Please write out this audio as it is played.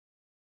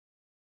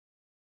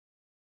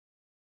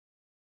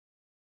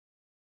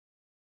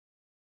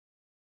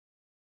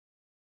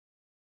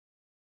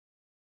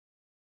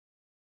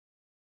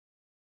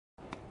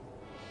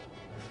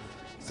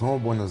So,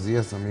 buenos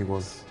dias,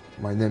 amigos.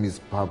 My name is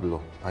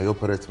Pablo. I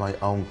operate my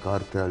own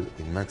cartel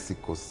in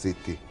Mexico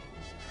City.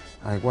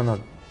 I want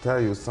to tell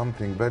you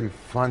something very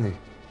funny.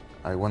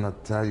 I want to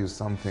tell you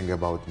something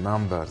about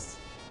numbers,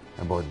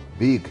 about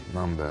big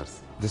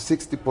numbers. The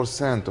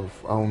 60% of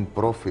our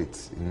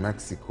profits in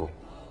Mexico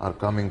are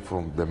coming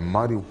from the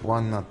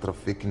marijuana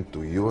trafficking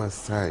to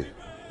USA.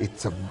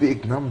 It's a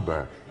big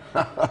number.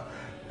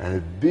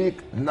 A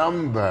big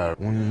number.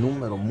 Un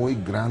número muy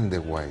grande,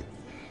 güey.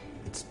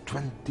 It's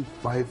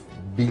 $25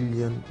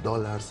 billion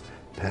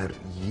per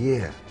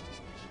year.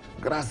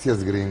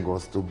 Gracias,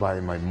 gringos, to buy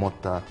my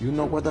mota. You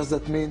know what does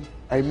that mean?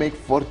 I make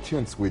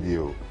fortunes with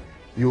you.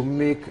 You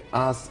make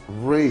us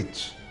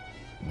rich.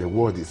 The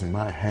word is in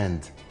my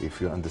hand, if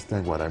you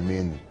understand what I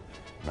mean.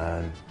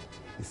 Man,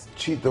 it's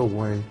Cheeto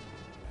way.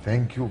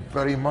 Thank you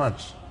very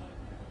much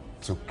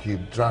to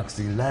keep drugs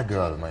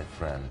illegal, my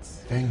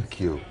friends. Thank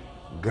you.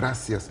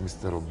 Gracias,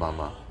 Mr.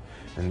 Obama.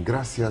 And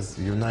gracias,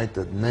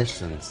 United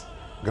Nations.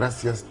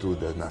 Gracias to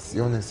the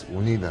Naciones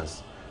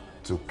Unidas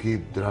to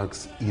keep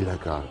drugs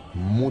illegal.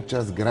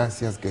 Muchas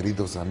gracias,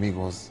 queridos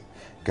amigos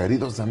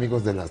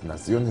de las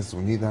Naciones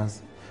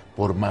Unidas,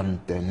 por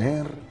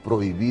mantener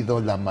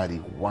prohibido la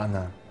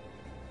marihuana.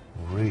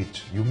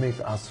 Rich. You make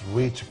us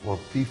rich for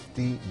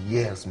 50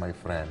 years, my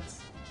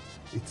friends.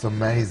 It's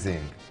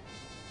amazing.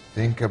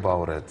 Think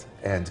about it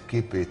and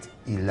keep it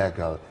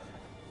illegal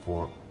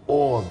for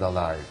all the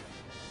life.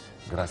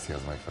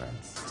 Gracias, my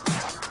friends.